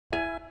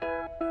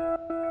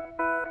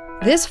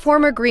This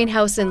former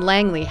greenhouse in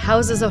Langley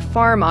houses a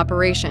farm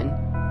operation.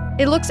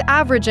 It looks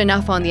average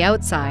enough on the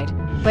outside,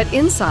 but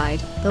inside,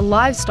 the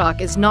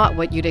livestock is not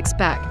what you'd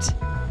expect.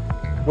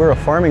 We're a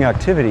farming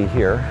activity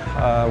here.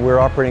 We're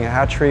operating a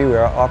hatchery, we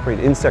operate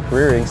insect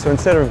rearing, so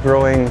instead of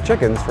growing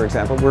chickens, for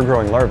example, we're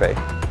growing larvae.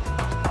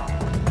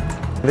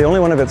 The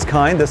only one of its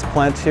kind, this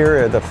plant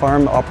here, the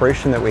farm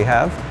operation that we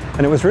have,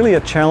 and it was really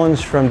a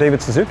challenge from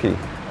David Suzuki,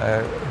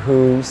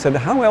 who said,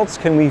 how else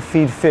can we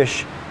feed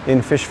fish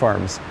in fish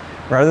farms?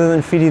 Rather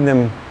than feeding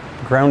them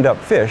ground up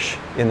fish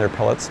in their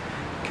pellets,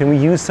 can we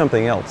use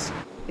something else?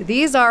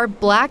 These are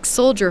black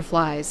soldier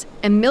flies,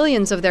 and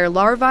millions of their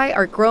larvae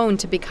are grown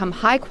to become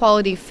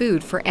high-quality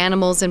food for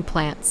animals and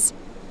plants.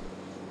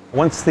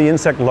 Once the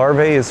insect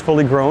larvae is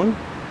fully grown,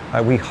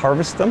 we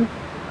harvest them,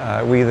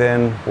 we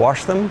then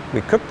wash them, we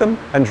cook them,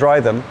 and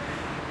dry them.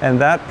 And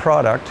that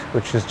product,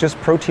 which is just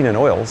protein and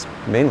oils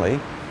mainly,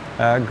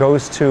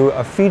 goes to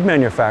a feed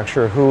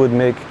manufacturer who would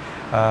make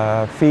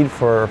feed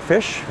for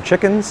fish,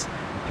 chickens,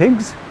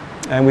 pigs,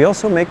 and we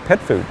also make pet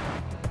food.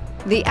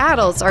 The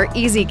adults are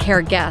easy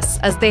care guests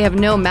as they have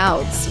no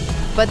mouths,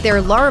 but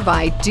their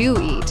larvae do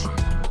eat.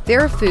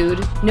 Their food,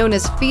 known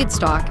as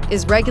feedstock,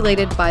 is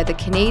regulated by the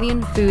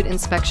Canadian Food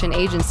Inspection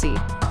Agency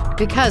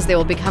because they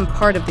will become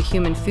part of the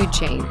human food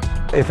chain.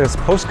 If it's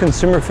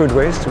post-consumer food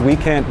waste, we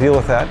can't deal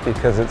with that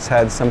because it's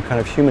had some kind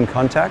of human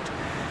contact.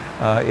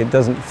 It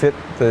doesn't fit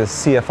the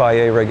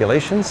CFIA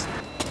regulations.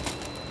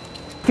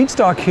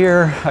 Feedstock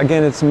here,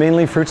 again, it's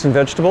mainly fruits and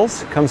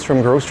vegetables. It comes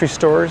from grocery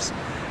stores.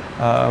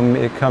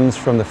 It comes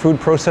from the food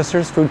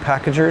processors, food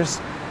packagers,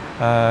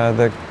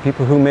 the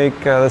people who make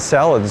the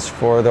salads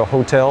for the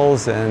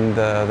hotels and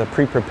the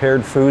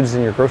pre-prepared foods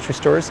in your grocery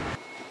stores.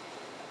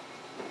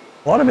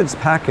 A lot of it's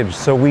packaged,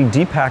 so we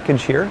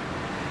depackage here.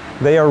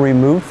 They are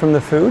removed from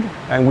the food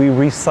and we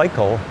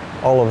recycle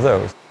all of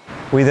those.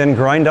 We then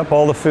grind up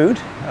all the food,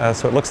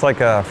 so it looks like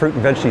a fruit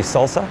and veggie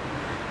salsa,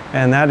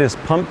 and that is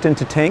pumped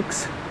into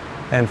tanks.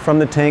 And from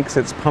the tanks,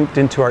 it's pumped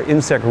into our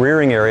insect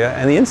rearing area,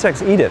 and the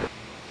insects eat it.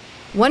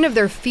 One of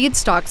their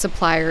feedstock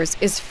suppliers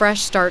is Fresh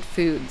Start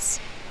Foods.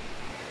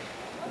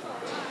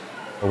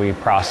 We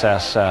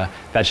process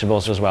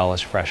vegetables as well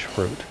as fresh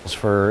fruit. It's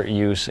for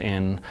use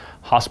in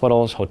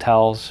hospitals,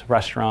 hotels,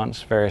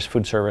 restaurants, various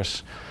food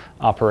service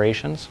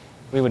operations.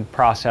 We would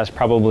process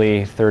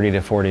probably 30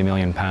 to 40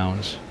 million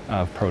pounds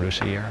of produce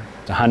a year.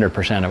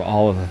 100% of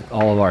all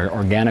of our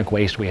organic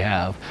waste we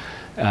have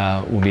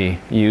will be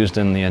used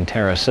in the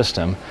Enterra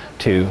system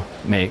to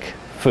make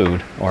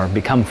food or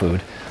become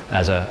food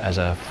as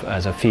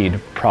a feed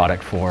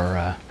product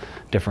for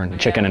different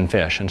chicken and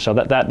fish. And so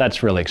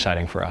that's really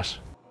exciting for us.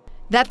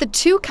 That the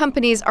two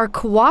companies are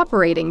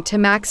cooperating to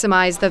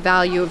maximize the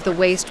value of the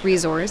waste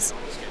resource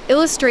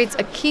illustrates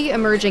a key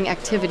emerging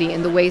activity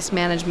in the waste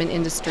management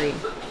industry.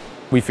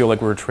 We feel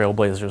like we're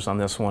trailblazers on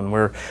this one.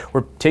 We're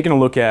taking a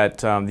look at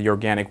the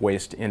organic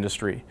waste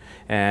industry,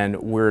 and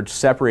we're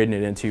separating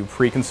it into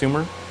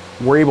pre-consumer.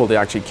 We're able to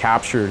actually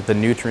capture the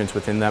nutrients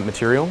within that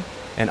material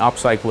and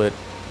upcycle it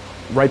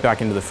right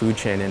back into the food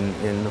chain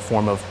in the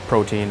form of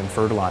protein and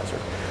fertilizer.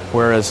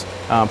 Whereas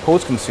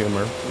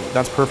post-consumer,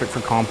 that's perfect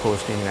for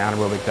composting and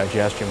anaerobic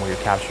digestion where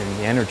you're capturing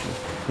the energy.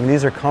 I mean,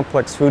 these are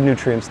complex food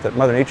nutrients that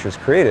Mother Nature's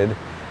created.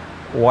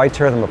 Why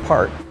tear them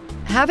apart?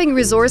 Having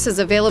resources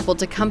available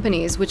to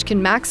companies which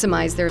can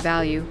maximize their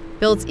value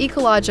builds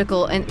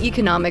ecological and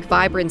economic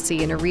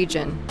vibrancy in a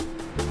region.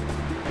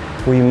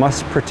 We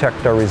must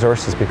protect our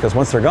resources because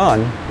once they're gone,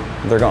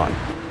 they're gone.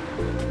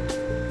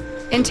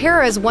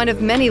 Enterra is one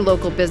of many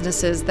local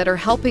businesses that are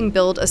helping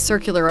build a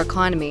circular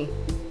economy.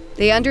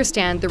 They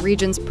understand the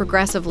region's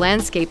progressive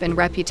landscape and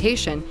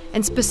reputation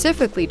and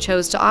specifically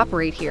chose to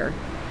operate here.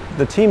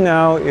 The team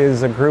now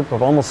is a group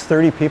of almost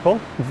 30 people.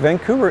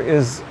 Vancouver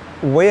is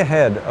way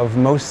ahead of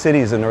most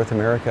cities in North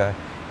America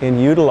in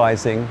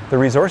utilizing the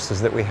resources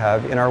that we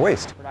have in our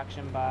waste.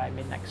 Production by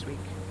mid-next week.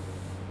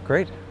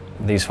 Great.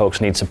 These folks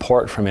need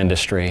support from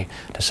industry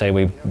to say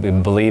we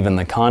believe in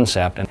the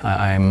concept, and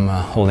I'm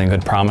holding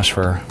good promise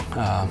for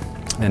the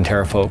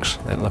Enterra folks.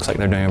 It looks like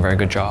they're doing a very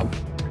good job.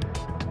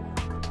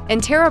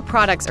 Enterra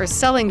products are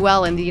selling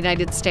well in the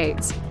United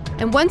States,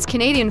 and once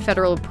Canadian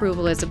federal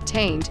approval is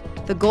obtained,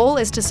 the goal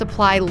is to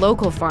supply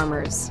local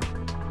farmers.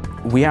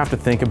 We have to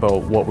think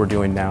about what we're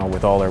doing now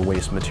with all our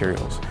waste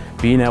materials.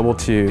 Being able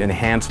to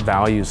enhance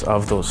values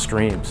of those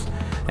streams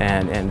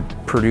and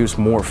produce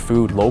more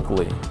food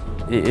locally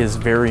is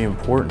very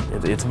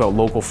important. It's about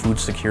local food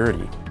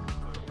security.